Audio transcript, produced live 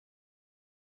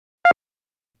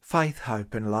Faith,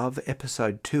 Hope and Love,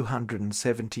 episode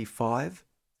 275,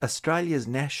 Australia's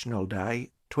National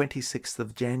Day, 26th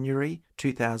of January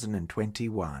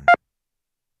 2021.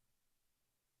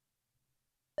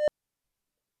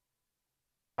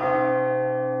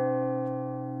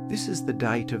 This is the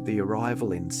date of the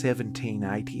arrival in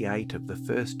 1788 of the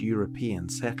first European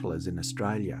settlers in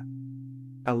Australia.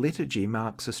 Our liturgy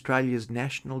marks Australia's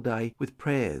National Day with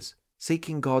prayers,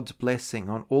 seeking God's blessing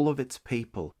on all of its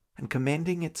people and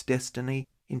commending its destiny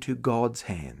into God's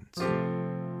hands.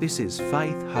 This is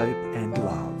Faith, Hope and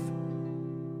Love.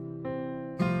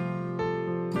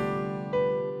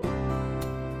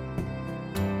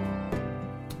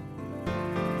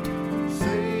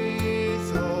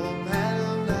 Faith, hope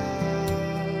and love,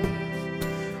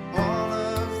 all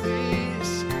of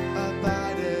these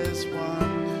abide as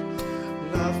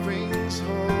one. Love brings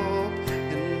hope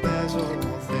and bears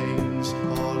all things,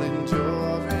 all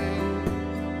enduring.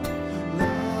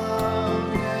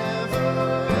 Love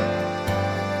never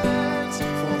ends,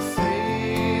 for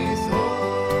faith,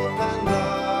 hope and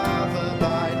love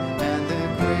abide, and the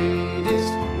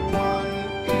greatest one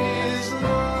is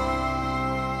love.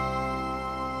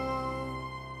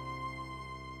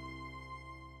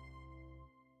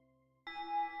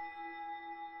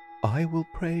 I will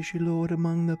praise you, Lord,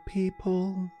 among the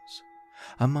peoples.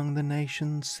 Among the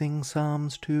nations sing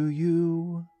psalms to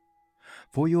you.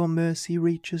 For your mercy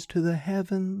reaches to the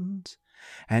heavens,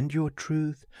 and your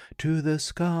truth to the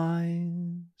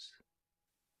skies.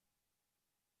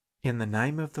 In the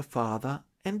name of the Father,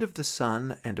 and of the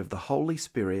Son, and of the Holy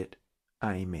Spirit.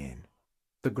 Amen.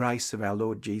 The grace of our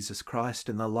Lord Jesus Christ,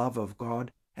 and the love of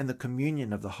God, and the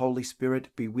communion of the Holy Spirit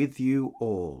be with you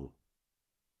all.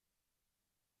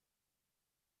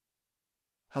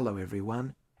 Hello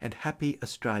everyone, and happy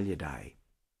Australia Day.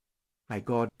 May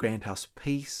God grant us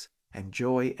peace and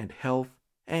joy and health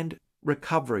and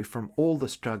recovery from all the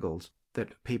struggles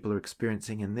that people are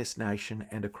experiencing in this nation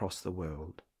and across the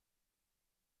world.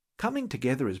 Coming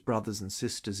together as brothers and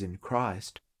sisters in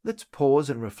Christ, let's pause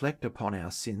and reflect upon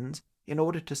our sins in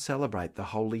order to celebrate the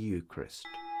Holy Eucharist.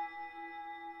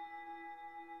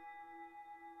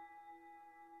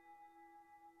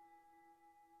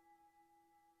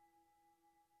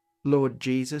 Lord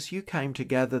Jesus, you came to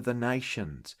gather the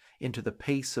nations into the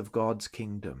peace of God's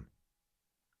kingdom.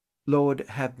 Lord,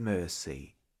 have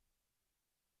mercy.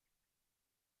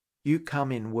 You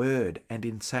come in word and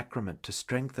in sacrament to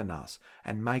strengthen us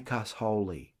and make us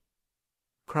holy.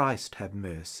 Christ, have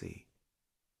mercy.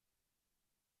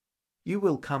 You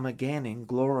will come again in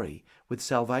glory with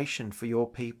salvation for your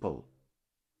people.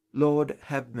 Lord,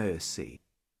 have mercy.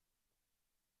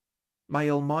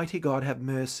 May Almighty God have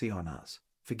mercy on us,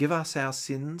 forgive us our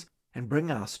sins, and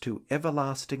bring us to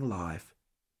everlasting life.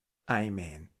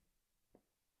 Amen.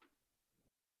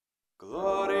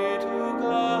 Glory to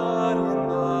God in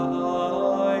the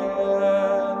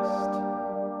highest,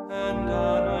 and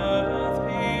on earth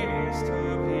peace to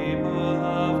people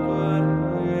of good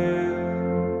will.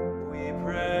 We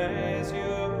praise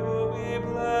you, we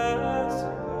bless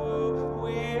you,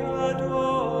 we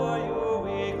adore you,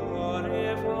 we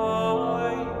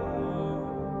glorify you.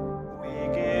 We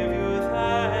give you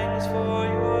thanks for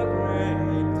your great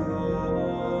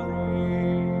glory.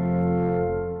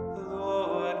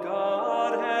 Lord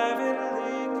God,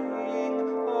 heavenly King,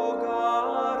 O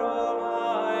God,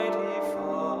 Almighty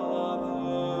Father,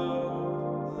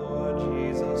 Lord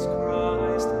Jesus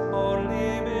Christ,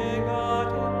 only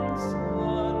begotten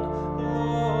Son,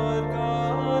 Lord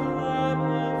God, Lamb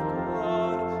of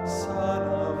God, Son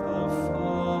of the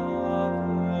Father,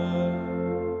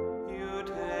 you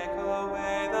take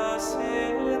away the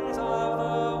sins of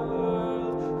the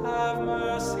world, have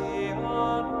mercy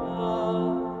on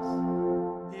us.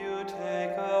 You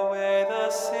take away the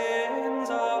sins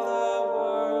of the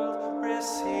world,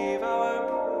 receive our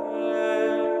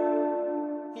prayer.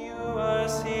 You are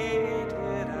seated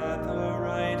at the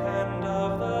right hand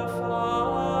of the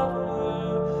Father,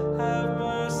 have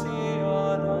mercy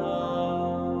on us.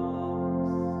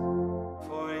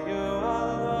 For you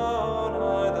alone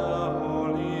are the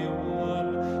Holy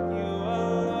One, you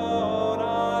alone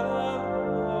are the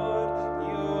Lord,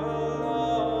 you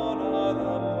alone are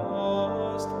the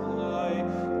Most High,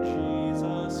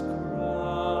 Jesus Christ,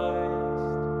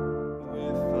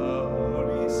 with the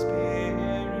Holy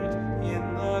Spirit, in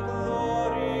the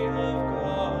glory of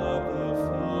God the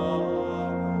Father.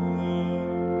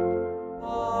 Amen.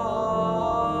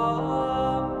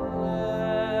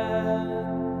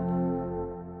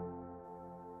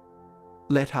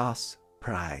 Let us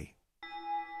pray.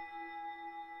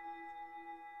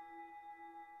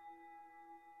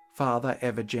 Father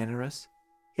ever generous,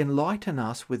 Enlighten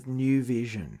us with new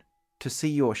vision to see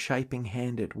your shaping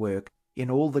hand at work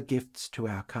in all the gifts to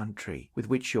our country with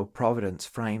which your providence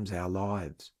frames our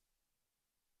lives.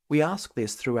 We ask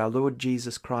this through our Lord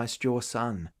Jesus Christ, your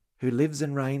Son, who lives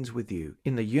and reigns with you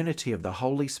in the unity of the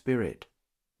Holy Spirit,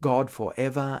 God for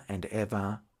ever and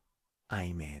ever.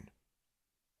 Amen.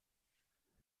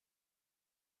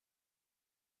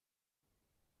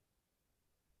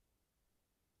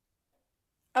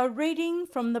 A reading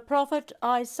from the prophet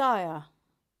Isaiah.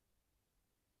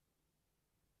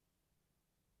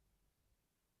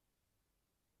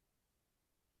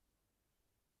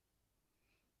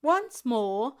 Once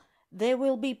more there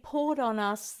will be poured on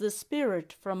us the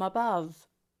Spirit from above.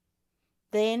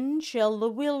 Then shall the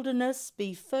wilderness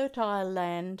be fertile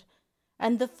land,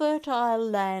 and the fertile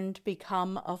land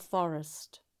become a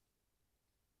forest.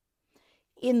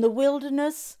 In the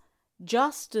wilderness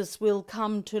justice will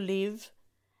come to live,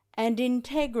 and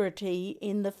integrity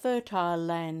in the fertile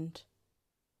land.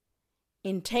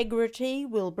 Integrity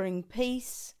will bring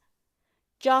peace,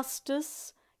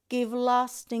 justice give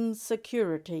lasting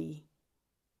security.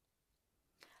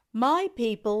 My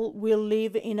people will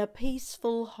live in a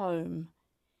peaceful home,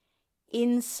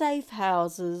 in safe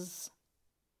houses,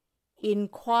 in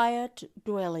quiet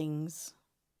dwellings.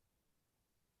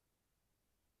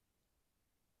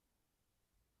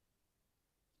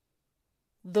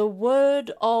 The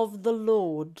word of the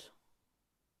Lord.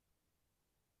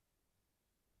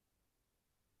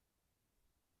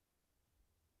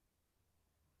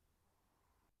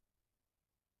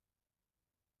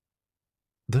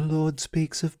 The Lord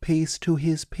speaks of peace to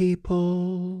his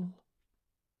people.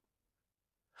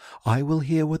 I will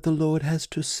hear what the Lord has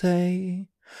to say,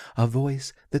 a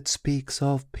voice that speaks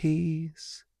of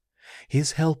peace.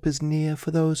 His help is near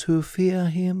for those who fear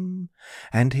him,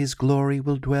 and his glory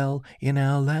will dwell in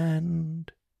our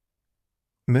land.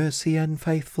 Mercy and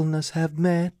faithfulness have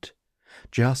met,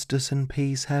 justice and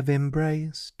peace have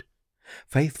embraced.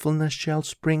 Faithfulness shall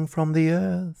spring from the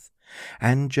earth,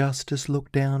 and justice look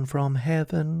down from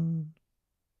heaven.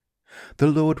 The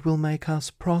Lord will make us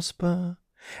prosper,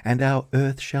 and our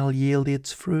earth shall yield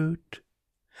its fruit.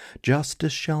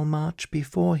 Justice shall march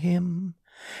before him,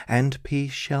 and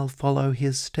peace shall follow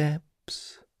his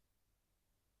steps.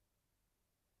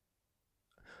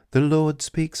 The Lord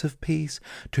speaks of peace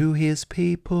to his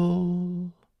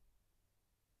people.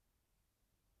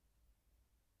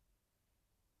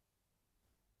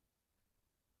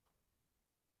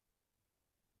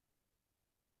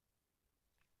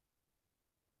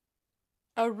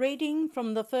 A reading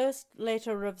from the first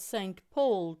letter of St.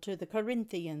 Paul to the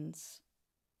Corinthians.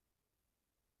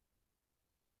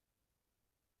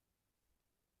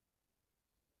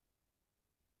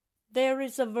 There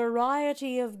is a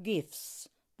variety of gifts,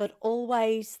 but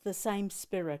always the same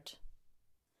Spirit.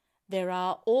 There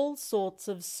are all sorts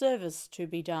of service to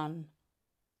be done,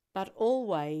 but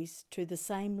always to the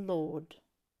same Lord.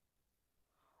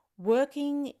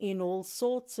 Working in all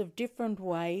sorts of different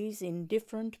ways in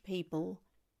different people,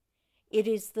 it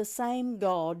is the same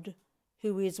God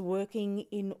who is working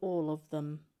in all of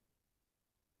them.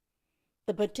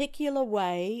 The particular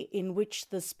way in which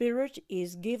the Spirit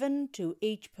is given to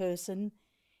each person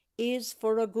is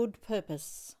for a good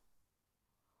purpose.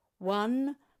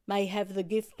 One may have the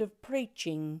gift of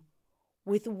preaching,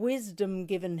 with wisdom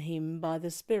given him by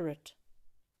the Spirit.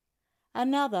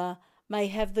 Another may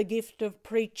have the gift of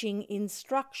preaching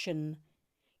instruction,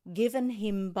 given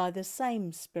him by the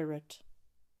same Spirit.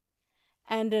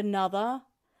 And another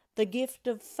the gift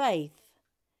of faith,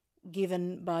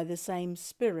 given by the same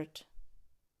Spirit.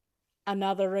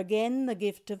 Another again the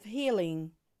gift of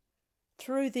healing,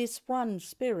 through this one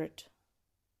Spirit.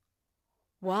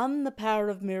 One the power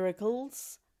of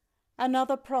miracles,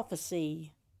 another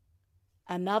prophecy,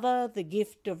 another the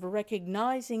gift of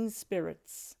recognizing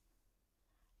spirits,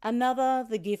 another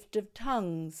the gift of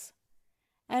tongues,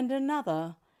 and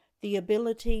another the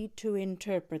ability to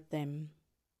interpret them.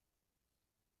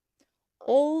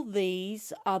 All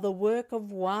these are the work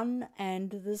of one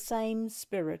and the same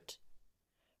Spirit,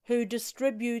 who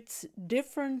distributes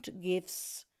different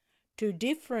gifts to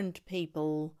different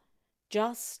people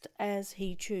just as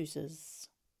he chooses.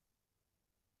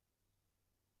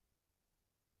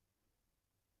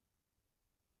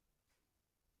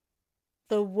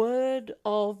 The word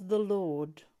of the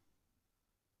Lord.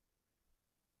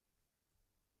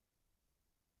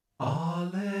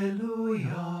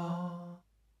 Alleluia,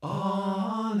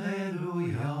 alleluia,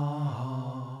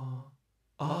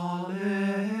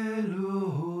 alleluia.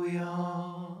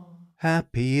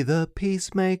 Happy the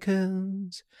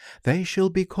peacemakers, they shall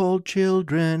be called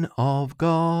children of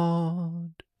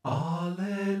God.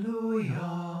 Alleluia,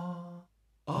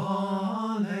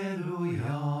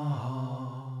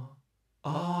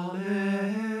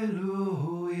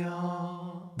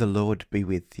 The Lord be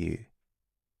with you.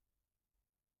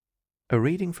 A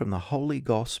reading from the Holy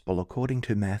Gospel according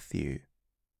to Matthew.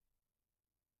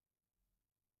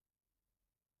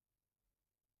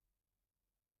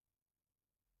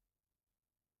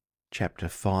 Chapter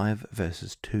 5,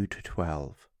 verses 2 to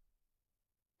 12.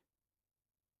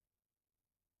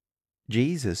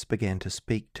 Jesus began to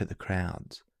speak to the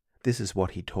crowds. This is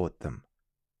what he taught them.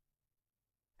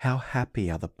 How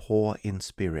happy are the poor in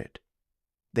spirit!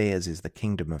 Theirs is the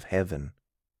kingdom of heaven.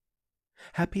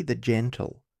 Happy the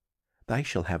gentle! They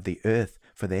shall have the earth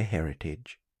for their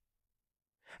heritage.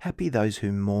 Happy those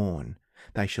who mourn!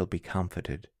 They shall be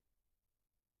comforted.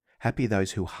 Happy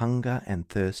those who hunger and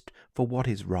thirst for what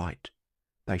is right.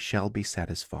 They shall be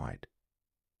satisfied.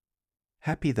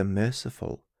 Happy the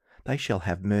merciful! They shall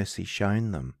have mercy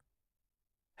shown them.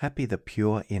 Happy the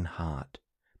pure in heart!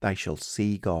 They shall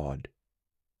see God.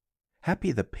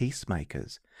 Happy the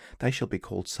peacemakers! They shall be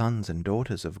called sons and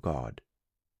daughters of God.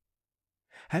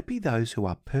 Happy those who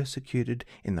are persecuted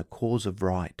in the cause of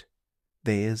right.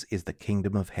 Theirs is the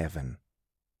kingdom of heaven.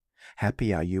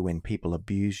 Happy are you when people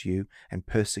abuse you and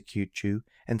persecute you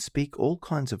and speak all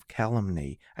kinds of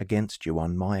calumny against you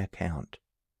on my account.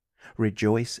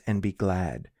 Rejoice and be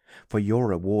glad, for your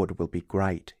reward will be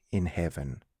great in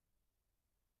heaven.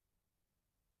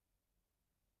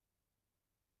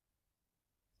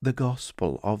 The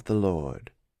Gospel of the Lord.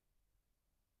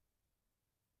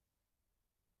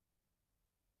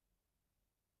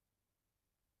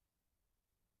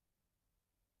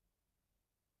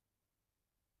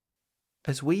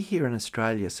 As we here in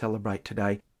Australia celebrate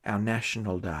today our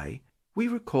National Day, we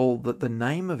recall that the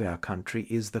name of our country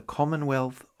is the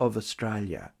Commonwealth of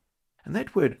Australia. And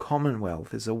that word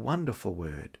Commonwealth is a wonderful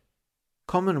word.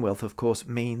 Commonwealth, of course,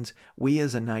 means we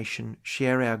as a nation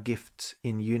share our gifts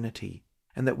in unity,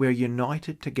 and that we're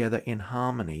united together in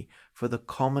harmony for the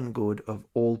common good of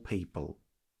all people.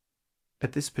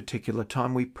 At this particular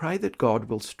time, we pray that God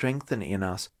will strengthen in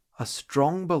us a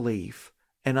strong belief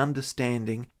and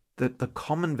understanding that the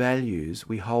common values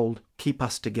we hold keep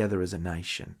us together as a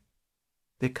nation.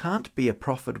 There can't be a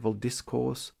profitable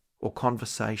discourse or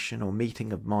conversation or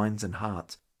meeting of minds and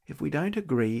hearts if we don't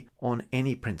agree on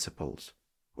any principles,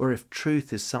 or if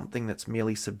truth is something that's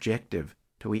merely subjective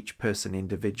to each person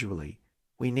individually.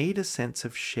 We need a sense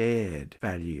of shared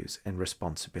values and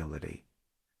responsibility.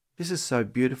 This is so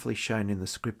beautifully shown in the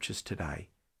scriptures today.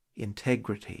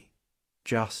 Integrity,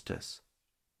 justice,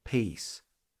 peace,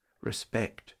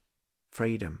 respect,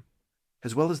 freedom,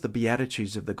 as well as the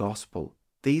beatitudes of the gospel.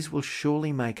 These will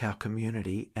surely make our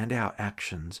community and our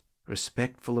actions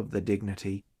respectful of the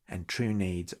dignity and true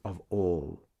needs of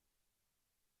all.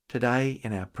 Today,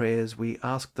 in our prayers, we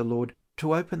ask the Lord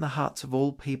to open the hearts of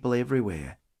all people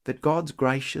everywhere, that God's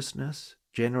graciousness,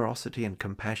 generosity, and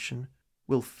compassion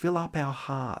will fill up our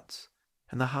hearts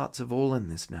and the hearts of all in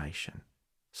this nation,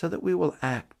 so that we will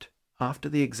act after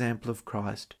the example of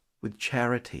Christ with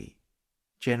charity,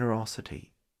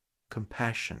 generosity,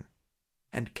 compassion,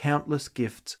 and countless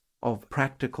gifts of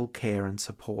practical care and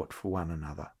support for one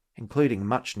another, including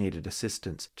much needed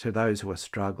assistance to those who are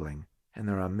struggling, and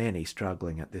there are many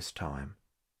struggling at this time.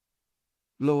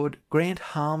 Lord, grant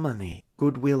harmony,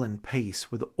 goodwill, and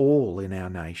peace with all in our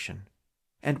nation,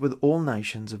 and with all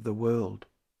nations of the world.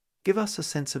 Give us a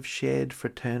sense of shared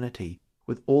fraternity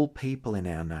with all people in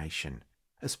our nation,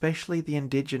 especially the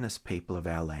Indigenous people of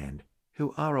our land,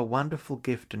 who are a wonderful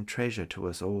gift and treasure to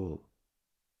us all,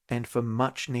 and for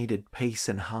much needed peace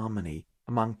and harmony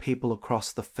among people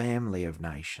across the family of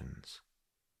nations.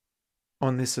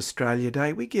 On this Australia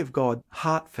Day, we give God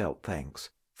heartfelt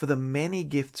thanks for the many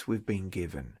gifts we've been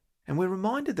given, and we're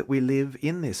reminded that we live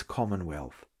in this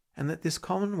commonwealth, and that this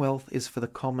commonwealth is for the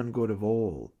common good of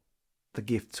all. The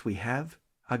gifts we have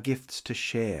are gifts to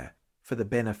share for the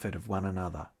benefit of one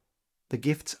another. The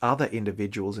gifts other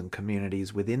individuals and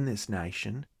communities within this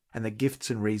nation, and the gifts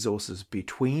and resources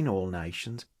between all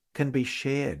nations, can be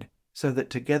shared so that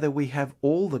together we have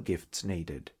all the gifts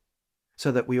needed,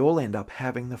 so that we all end up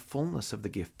having the fullness of the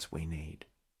gifts we need.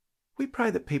 We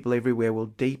pray that people everywhere will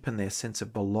deepen their sense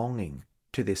of belonging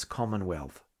to this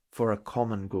commonwealth for a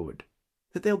common good,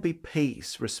 that there'll be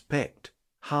peace, respect,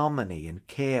 harmony, and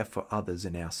care for others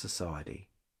in our society,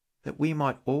 that we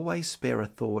might always spare a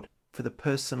thought for the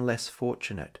person less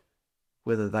fortunate,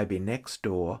 whether they be next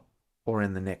door or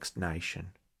in the next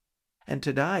nation. And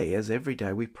today, as every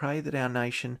day, we pray that our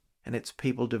nation and its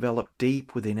people develop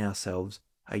deep within ourselves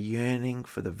a yearning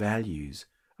for the values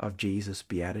of Jesus'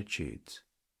 Beatitudes: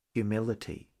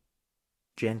 humility,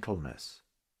 gentleness,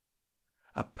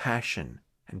 a passion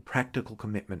and practical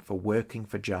commitment for working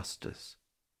for justice,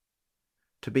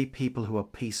 to be people who are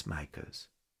peacemakers,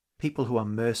 people who are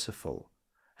merciful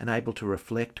and able to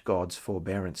reflect God's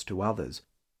forbearance to others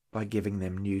by giving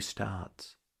them new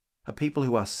starts. A people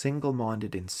who are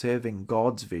single-minded in serving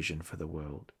God's vision for the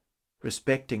world,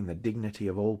 respecting the dignity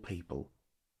of all people,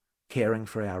 caring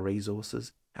for our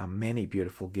resources, our many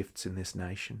beautiful gifts in this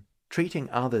nation, treating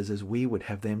others as we would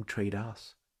have them treat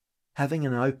us, having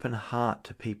an open heart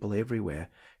to people everywhere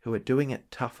who are doing it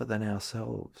tougher than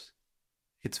ourselves.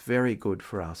 It's very good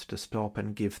for us to stop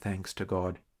and give thanks to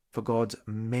God for God's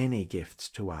many gifts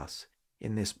to us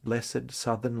in this blessed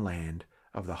southern land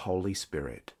of the Holy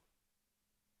Spirit.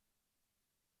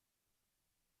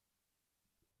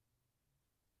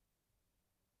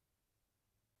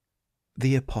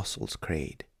 The Apostles'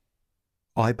 Creed.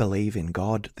 I believe in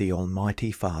God, the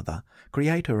Almighty Father,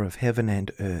 creator of heaven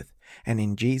and earth, and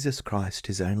in Jesus Christ,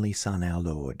 his only Son, our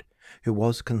Lord, who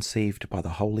was conceived by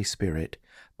the Holy Spirit,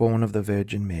 born of the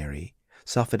Virgin Mary,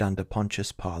 suffered under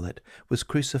Pontius Pilate, was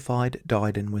crucified,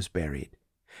 died, and was buried.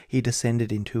 He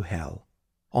descended into hell.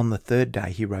 On the third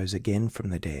day he rose again from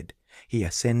the dead. He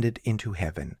ascended into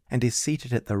heaven, and is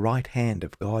seated at the right hand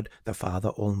of God the Father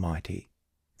Almighty.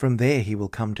 From there he will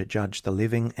come to judge the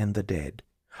living and the dead.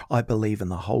 I believe in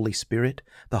the Holy Spirit,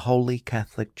 the Holy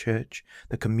Catholic Church,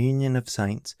 the communion of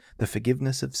saints, the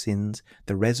forgiveness of sins,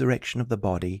 the resurrection of the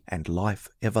body, and life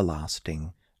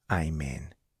everlasting.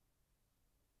 Amen.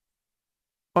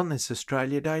 On this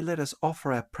Australia Day, let us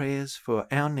offer our prayers for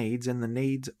our needs and the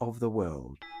needs of the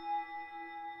world.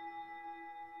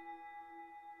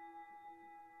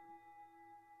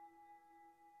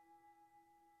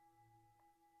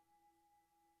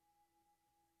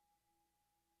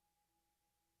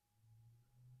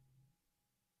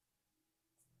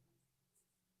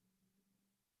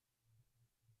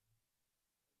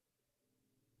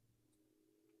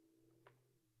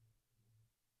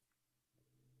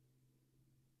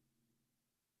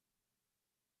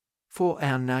 For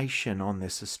our nation on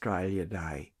this Australia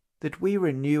Day, that we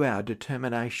renew our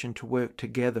determination to work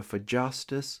together for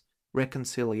justice,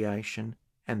 reconciliation,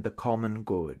 and the common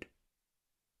good.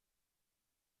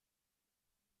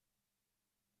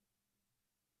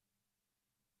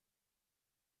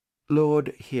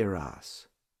 Lord, hear us.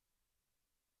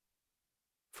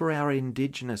 For our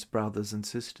Indigenous brothers and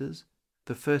sisters,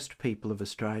 the first people of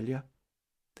Australia,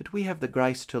 that we have the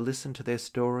grace to listen to their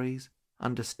stories,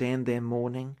 understand their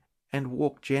mourning, and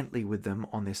walk gently with them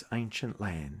on this ancient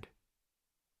land.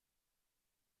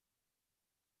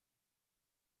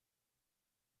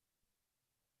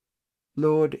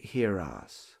 Lord, hear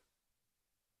us.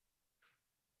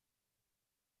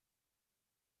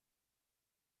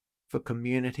 For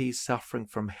communities suffering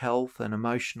from health and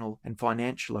emotional and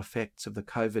financial effects of the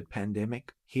COVID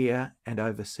pandemic, here and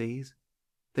overseas,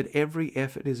 that every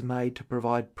effort is made to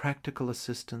provide practical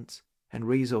assistance and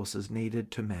resources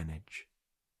needed to manage.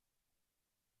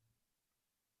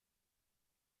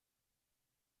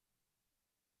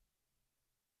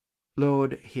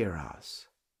 Lord, hear us.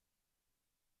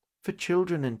 For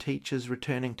children and teachers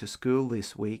returning to school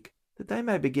this week, that they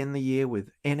may begin the year with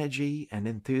energy and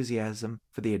enthusiasm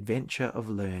for the adventure of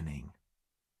learning.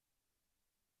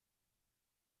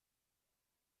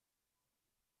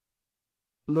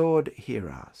 Lord, hear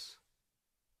us.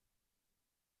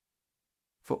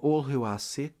 For all who are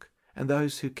sick and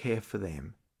those who care for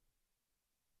them.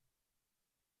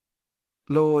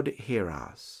 Lord, hear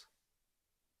us.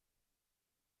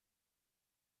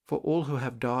 For all who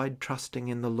have died trusting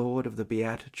in the Lord of the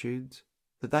Beatitudes,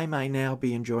 that they may now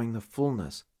be enjoying the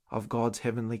fullness of God's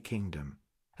heavenly kingdom,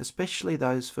 especially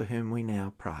those for whom we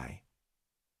now pray.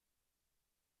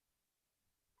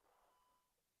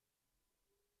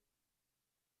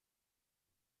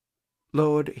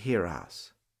 Lord, hear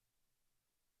us.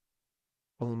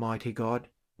 Almighty God,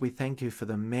 we thank you for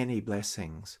the many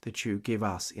blessings that you give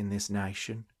us in this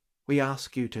nation. We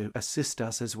ask you to assist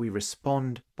us as we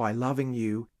respond by loving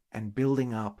you and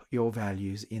building up your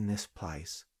values in this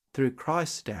place. Through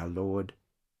Christ our Lord.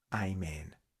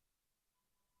 Amen.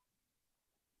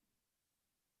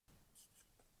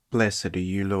 Blessed are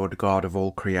you, Lord God of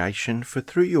all creation, for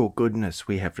through your goodness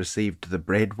we have received the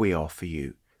bread we offer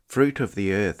you, fruit of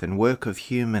the earth and work of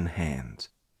human hands.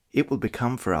 It will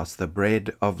become for us the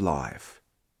bread of life.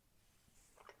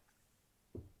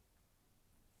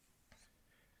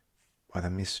 By the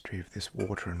mystery of this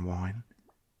water and wine,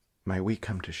 may we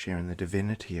come to share in the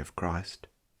divinity of Christ,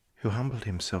 who humbled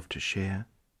himself to share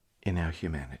in our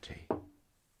humanity.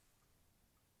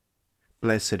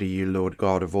 Blessed are you, Lord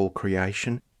God of all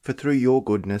creation, for through your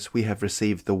goodness we have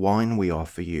received the wine we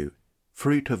offer you,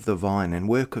 fruit of the vine and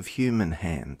work of human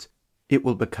hands. It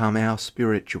will become our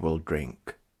spiritual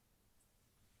drink.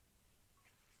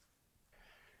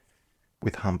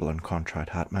 With humble and contrite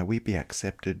heart, may we be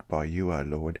accepted by you, O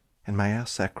Lord, and may our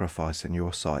sacrifice in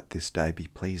your sight this day be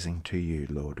pleasing to you,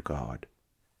 Lord God.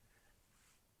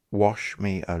 Wash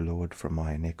me, O Lord, from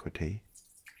my iniquity,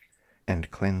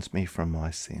 and cleanse me from my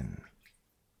sin.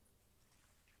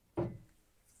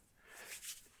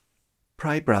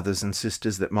 Pray, brothers and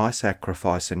sisters, that my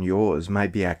sacrifice and yours may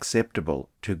be acceptable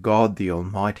to God the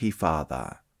Almighty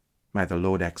Father. May the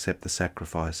Lord accept the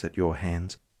sacrifice at your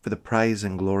hands for the praise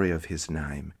and glory of his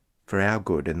name, for our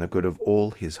good and the good of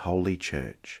all his holy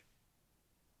church.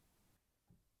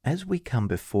 As we come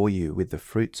before you with the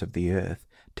fruits of the earth,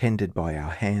 tended by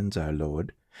our hands, O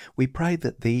Lord, we pray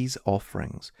that these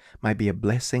offerings may be a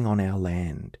blessing on our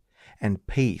land and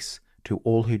peace to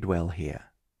all who dwell here.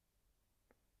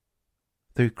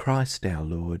 Through Christ our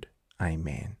Lord.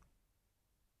 Amen.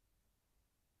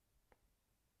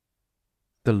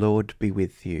 The Lord be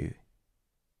with you.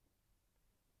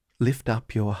 Lift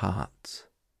up your hearts.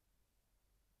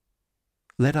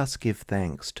 Let us give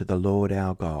thanks to the Lord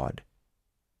our God.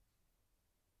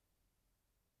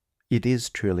 It is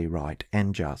truly right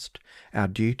and just, our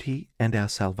duty and our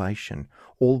salvation,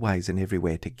 always and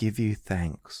everywhere to give you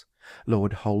thanks,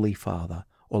 Lord, Holy Father,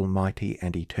 Almighty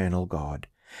and eternal God,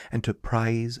 and to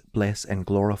praise, bless and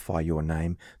glorify your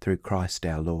name through Christ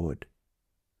our Lord.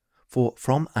 For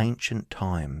from ancient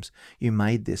times you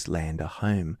made this land a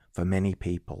home for many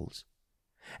peoples,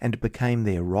 and became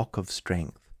their rock of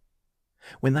strength.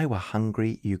 When they were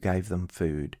hungry, you gave them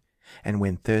food, and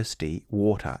when thirsty,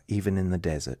 water even in the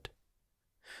desert.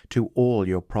 To all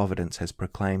your providence has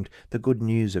proclaimed the good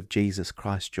news of Jesus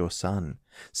Christ your Son,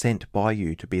 sent by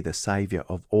you to be the Saviour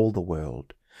of all the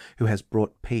world, who has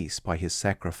brought peace by his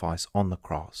sacrifice on the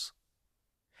cross.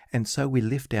 And so we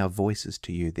lift our voices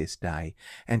to you this day,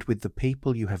 and with the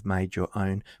people you have made your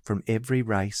own from every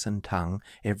race and tongue,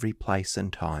 every place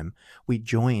and time, we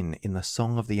join in the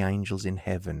song of the angels in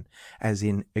heaven, as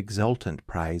in exultant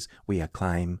praise we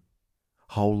acclaim,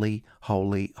 Holy,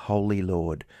 holy, holy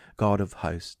Lord, God of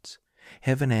hosts,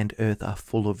 heaven and earth are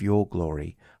full of your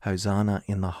glory. Hosanna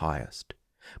in the highest.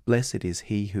 Blessed is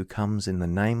he who comes in the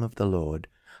name of the Lord.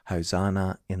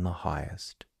 Hosanna in the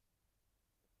highest.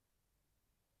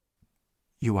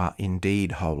 You are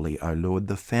indeed holy, O Lord,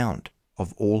 the fount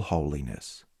of all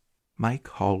holiness. Make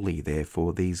holy,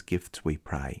 therefore, these gifts, we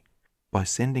pray, by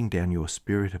sending down your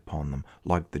Spirit upon them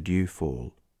like the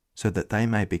dewfall, so that they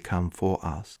may become for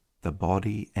us the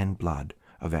body and blood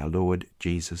of our Lord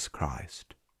Jesus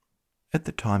Christ. At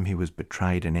the time he was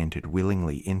betrayed and entered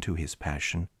willingly into his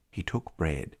passion, he took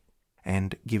bread,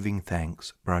 and, giving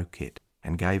thanks, broke it,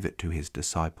 and gave it to his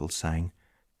disciples, saying,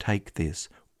 Take this,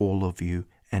 all of you,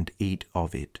 and eat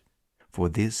of it, for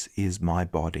this is my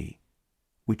body,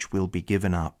 which will be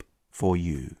given up for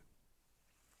you.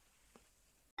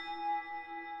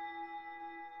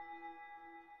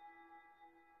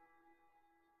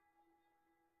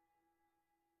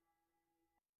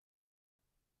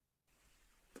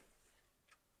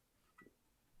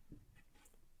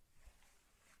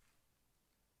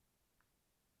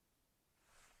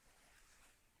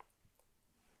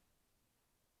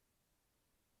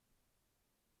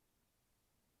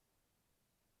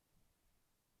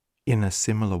 In a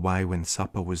similar way, when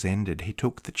supper was ended, he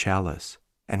took the chalice,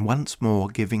 and once more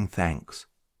giving thanks,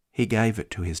 he gave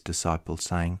it to his disciples,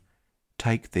 saying,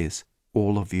 Take this,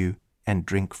 all of you, and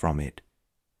drink from it,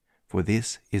 for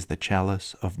this is the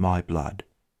chalice of my blood,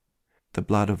 the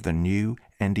blood of the new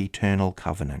and eternal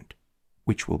covenant,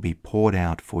 which will be poured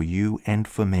out for you and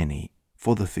for many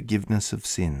for the forgiveness of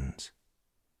sins.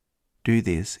 Do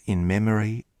this in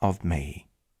memory of me.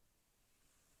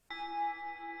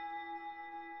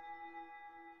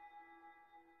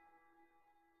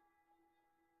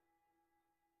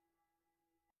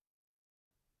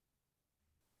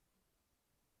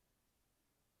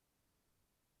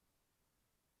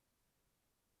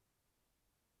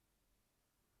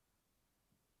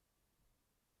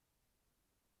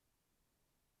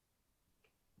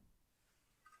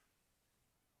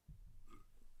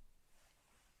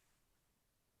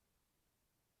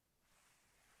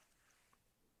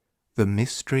 The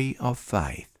mystery of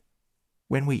faith.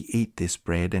 When we eat this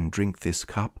bread and drink this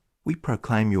cup, we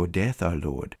proclaim your death, O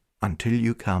Lord, until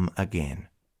you come again.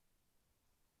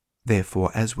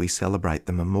 Therefore, as we celebrate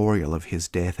the memorial of his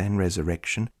death and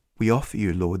resurrection, we offer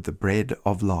you, Lord, the bread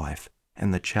of life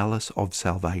and the chalice of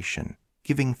salvation,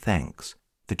 giving thanks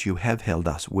that you have held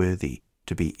us worthy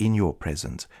to be in your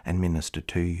presence and minister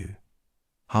to you.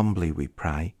 Humbly we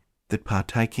pray that,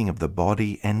 partaking of the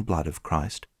body and blood of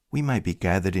Christ, we may be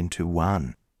gathered into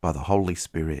one by the Holy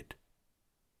Spirit.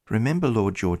 Remember,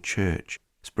 Lord, your church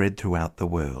spread throughout the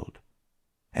world.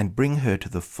 and bring her to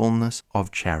the fullness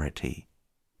of charity,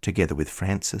 together with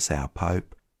Francis our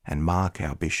Pope, and Mark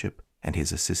our Bishop, and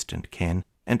his assistant Ken,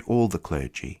 and all the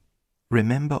clergy.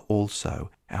 Remember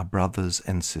also our brothers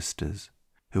and sisters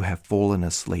who have fallen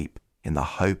asleep in the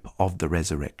hope of the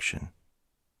resurrection,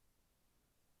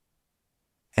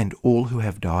 and all who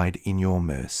have died in your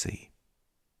mercy.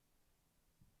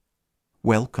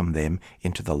 Welcome them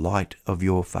into the light of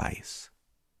your face.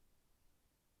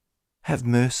 Have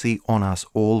mercy on us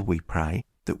all, we pray,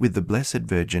 that with the Blessed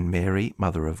Virgin Mary,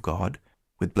 Mother of God,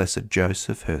 with blessed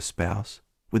Joseph, her spouse,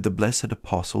 with the blessed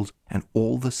apostles and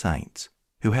all the saints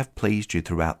who have pleased you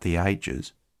throughout the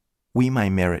ages, we may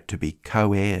merit to be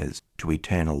co-heirs to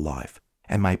eternal life,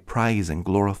 and may praise and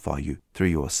glorify you through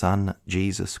your Son,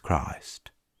 Jesus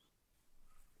Christ.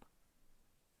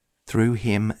 Through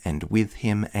him and with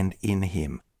him and in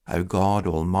him, O God,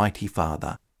 Almighty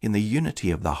Father, in the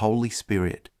unity of the Holy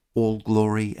Spirit, all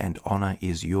glory and honour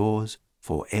is yours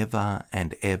for ever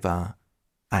and ever.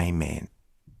 Amen.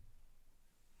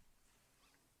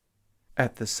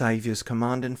 At the Saviour's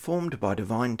command, informed by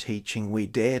divine teaching, we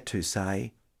dare to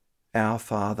say, Our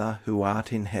Father, who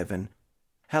art in heaven,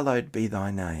 hallowed be thy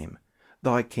name.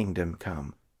 Thy kingdom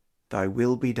come. Thy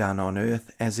will be done on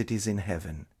earth as it is in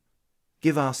heaven.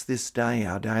 Give us this day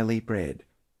our daily bread,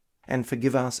 and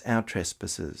forgive us our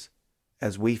trespasses,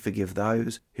 as we forgive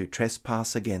those who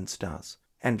trespass against us.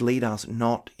 And lead us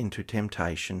not into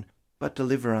temptation, but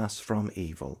deliver us from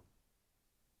evil.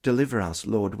 Deliver us,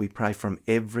 Lord, we pray, from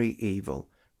every evil.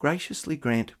 Graciously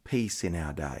grant peace in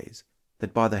our days,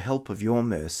 that by the help of your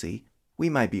mercy we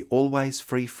may be always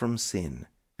free from sin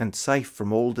and safe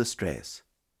from all distress,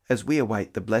 as we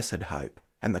await the blessed hope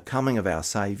and the coming of our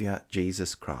Saviour,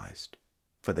 Jesus Christ.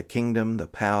 For the kingdom, the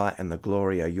power, and the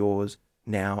glory are yours,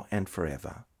 now and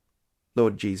forever.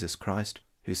 Lord Jesus Christ,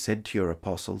 who said to your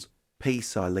apostles,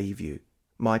 Peace I leave you,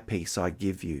 my peace I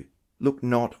give you. Look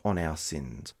not on our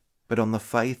sins, but on the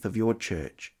faith of your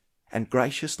church, and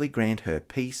graciously grant her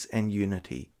peace and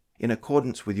unity, in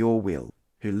accordance with your will,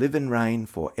 who live and reign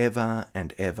for ever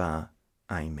and ever.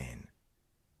 Amen.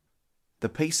 The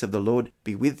peace of the Lord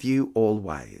be with you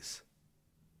always.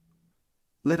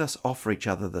 Let us offer each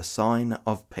other the sign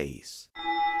of peace.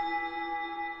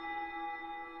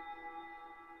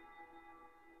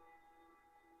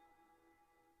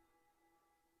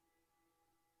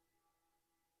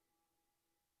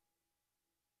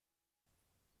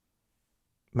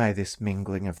 May this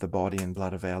mingling of the body and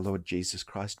blood of our Lord Jesus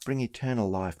Christ bring eternal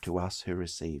life to us who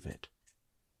receive it.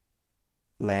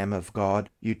 Lamb of God,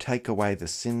 you take away the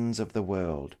sins of the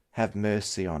world. Have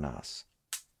mercy on us.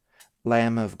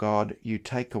 Lamb of God, you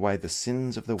take away the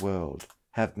sins of the world.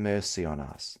 Have mercy on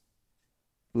us.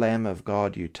 Lamb of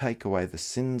God, you take away the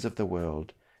sins of the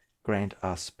world. Grant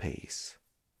us peace.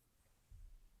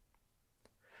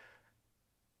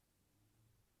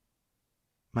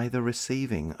 May the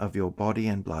receiving of your body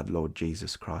and blood, Lord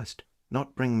Jesus Christ,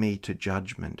 not bring me to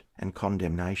judgment and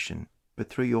condemnation, but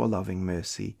through your loving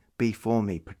mercy be for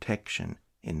me protection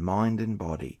in mind and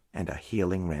body and a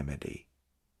healing remedy.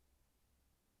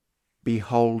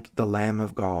 Behold the Lamb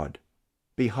of God.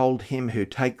 Behold him who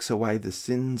takes away the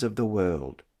sins of the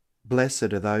world.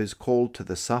 Blessed are those called to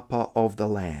the supper of the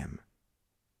Lamb.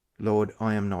 Lord,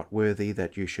 I am not worthy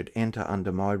that you should enter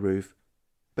under my roof,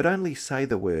 but only say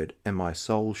the word, and my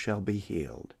soul shall be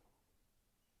healed.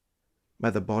 May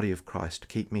the body of Christ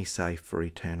keep me safe for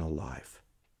eternal life.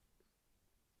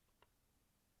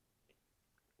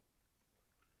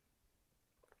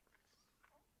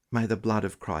 May the blood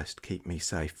of Christ keep me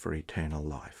safe for eternal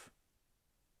life.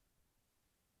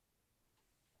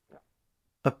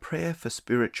 A prayer for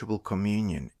spiritual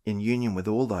communion in union with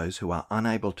all those who are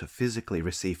unable to physically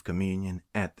receive communion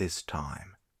at this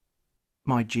time.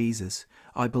 My Jesus,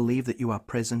 I believe that you are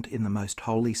present in the most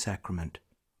holy sacrament.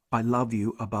 I love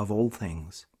you above all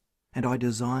things, and I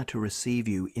desire to receive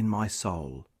you in my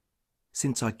soul.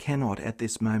 Since I cannot at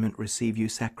this moment receive you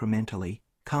sacramentally,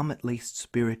 come at least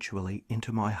spiritually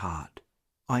into my heart.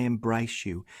 I embrace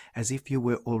you as if you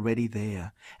were already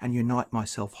there, and unite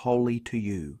myself wholly to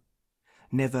you.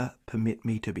 Never permit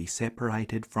me to be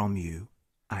separated from you.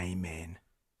 Amen.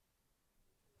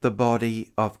 The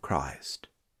body of Christ.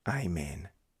 Amen.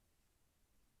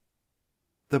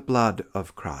 The blood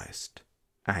of Christ.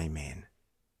 Amen.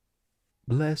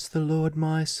 Bless the Lord,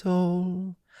 my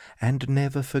soul, and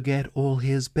never forget all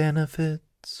his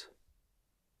benefits.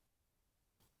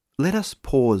 Let us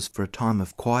pause for a time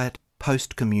of quiet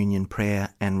post-communion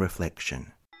prayer and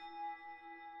reflection.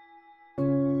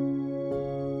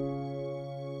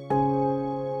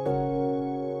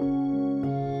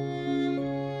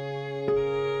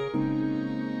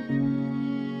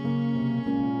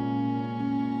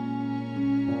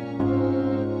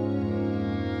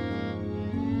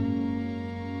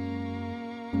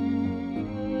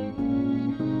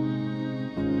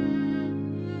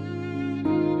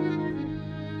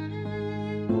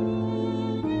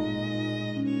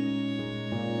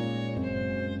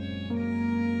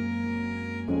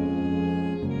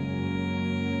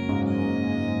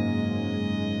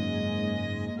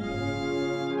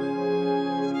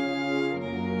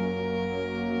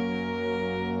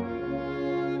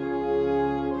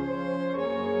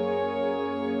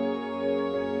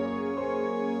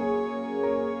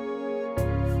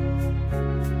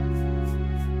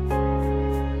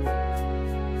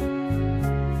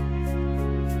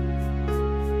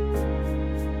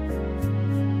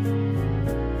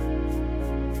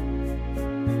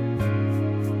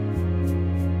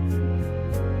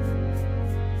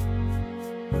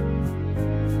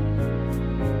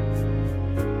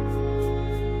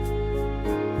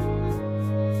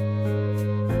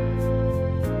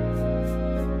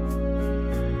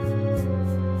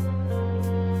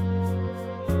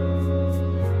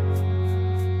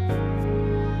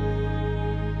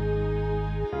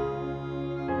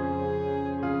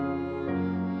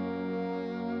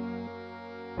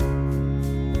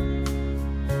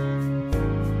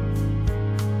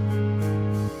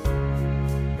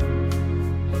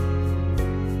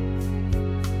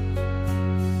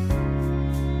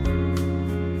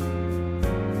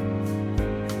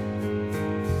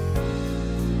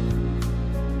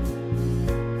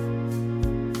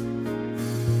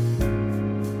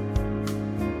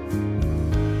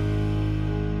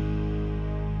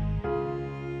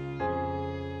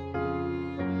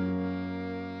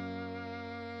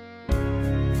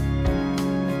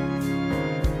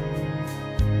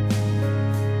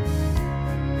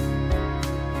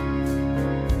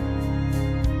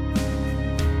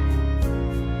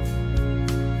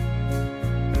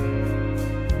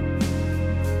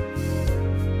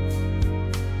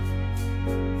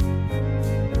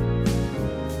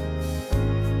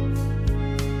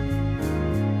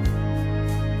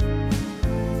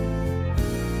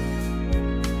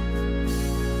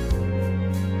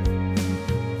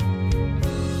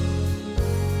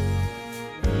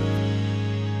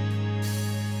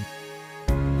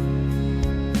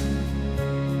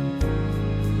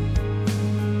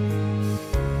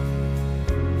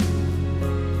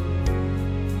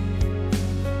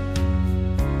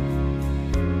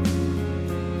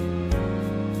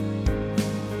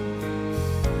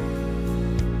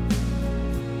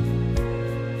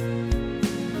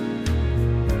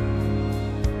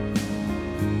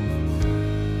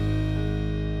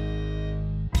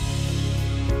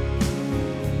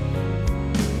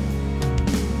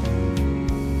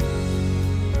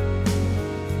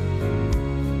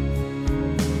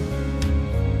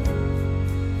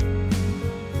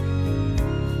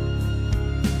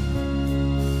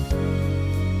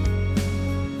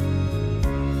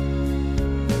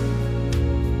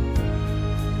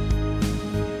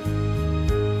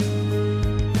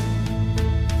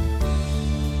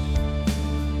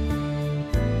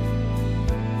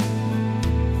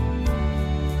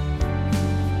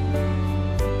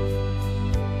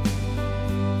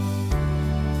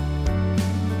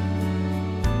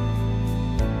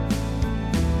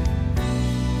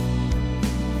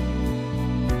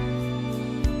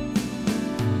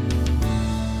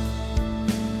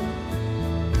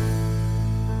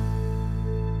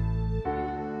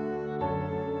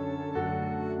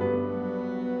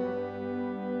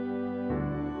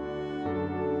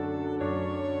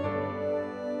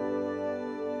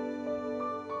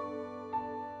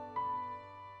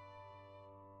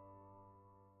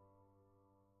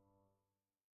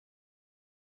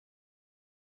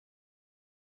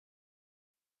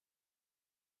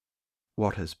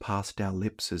 What has passed our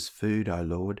lips as food, O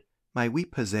Lord, may we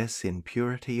possess in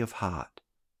purity of heart,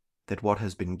 that what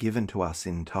has been given to us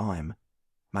in time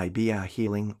may be our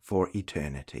healing for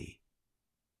eternity.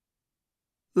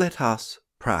 Let us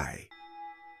pray.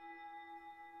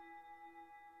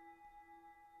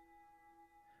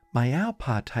 May our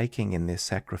partaking in this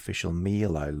sacrificial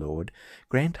meal, O Lord,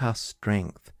 grant us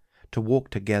strength to walk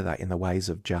together in the ways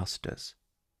of justice,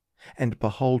 and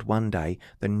behold one day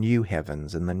the new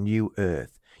heavens and the new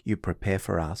earth you prepare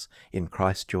for us in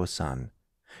Christ your Son,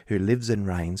 who lives and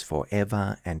reigns for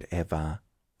ever and ever.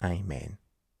 Amen.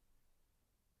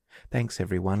 Thanks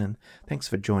everyone, and thanks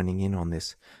for joining in on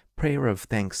this prayer of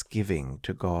thanksgiving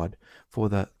to God for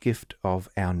the gift of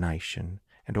our nation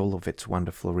and all of its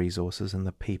wonderful resources and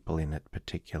the people in it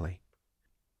particularly.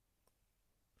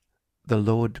 The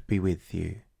Lord be with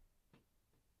you.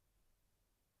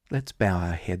 Let's bow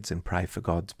our heads and pray for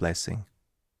God's blessing.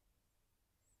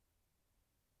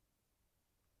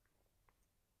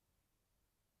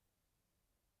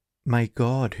 May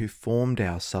God, who formed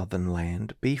our southern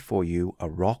land, be for you a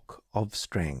rock of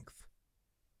strength.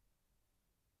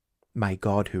 May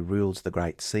God, who rules the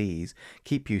great seas,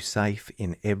 keep you safe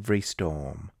in every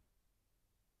storm.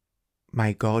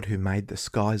 May God, who made the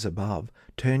skies above,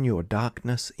 turn your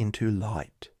darkness into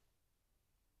light.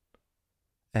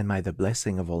 And may the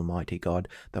blessing of Almighty God,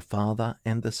 the Father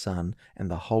and the Son and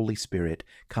the Holy Spirit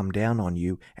come down on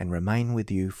you and remain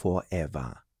with you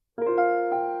forever.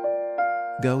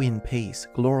 Go in peace,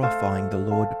 glorifying the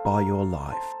Lord by your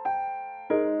life.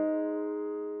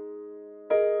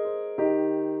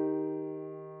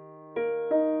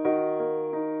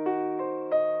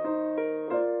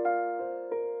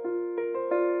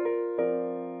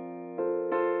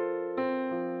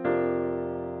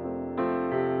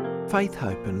 Faith,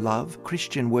 Hope and Love,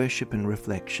 Christian Worship and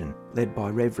Reflection, led by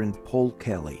Reverend Paul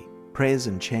Kelly. Prayers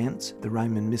and Chants, the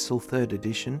Roman Missal 3rd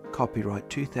edition, copyright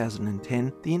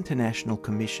 2010, the International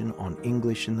Commission on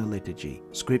English in the Liturgy.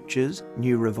 Scriptures,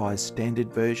 New Revised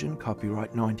Standard Version,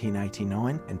 copyright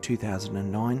 1989 and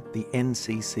 2009, the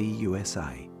NCC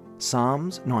USA.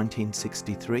 Psalms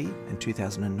 1963 and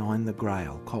 2009, The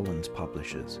Grail, Collins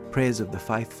Publishers. Prayers of the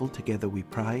Faithful, Together We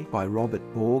Pray, by Robert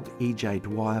Borg, E.J.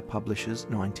 Dwyer Publishers,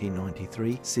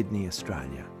 1993, Sydney,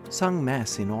 Australia. Sung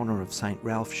Mass in honour of St.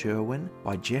 Ralph Sherwin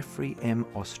by Jeffrey M.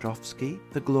 Ostrowski,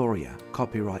 The Gloria,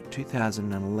 copyright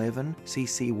 2011,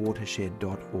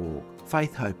 ccwatershed.org.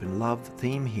 Faith, Hope and Love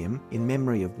theme hymn in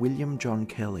memory of William John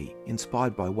Kelly,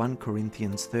 inspired by 1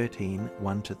 Corinthians 13,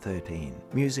 1-13.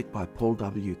 Music by Paul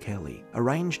W. Kelly,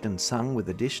 arranged and sung with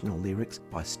additional lyrics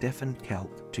by Stephen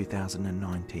Kelk,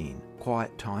 2019.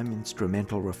 Quiet Time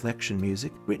instrumental reflection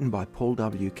music written by Paul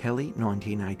W. Kelly,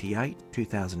 1988,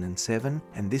 2007,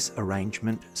 and this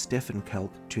arrangement Stephen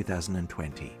Kelk,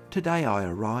 2020. Today I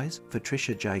Arise for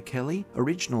Tricia J. Kelly,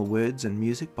 original words and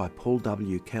music by Paul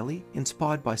W. Kelly,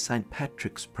 inspired by St.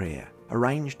 Patrick's Prayer,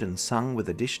 arranged and sung with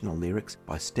additional lyrics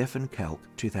by Stephen Kelk,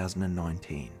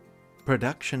 2019.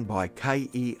 Production by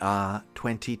KER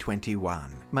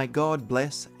 2021. May God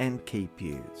bless and keep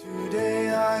you.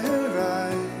 Today I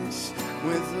arise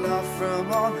with love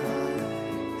from on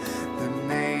high, the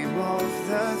name of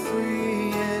the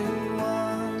Three in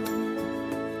One.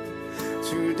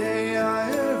 Today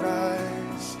I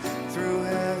arise through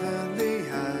heavenly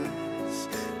eyes,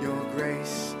 your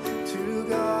grace to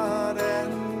God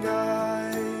and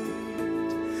guide.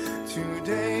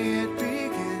 Today it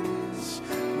begins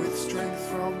with strength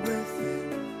from within.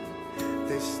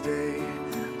 This day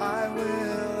I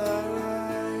will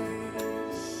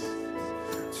arise.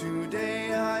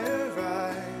 Today I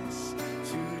arise.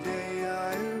 Today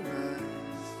I arise.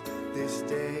 This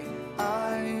day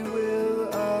I will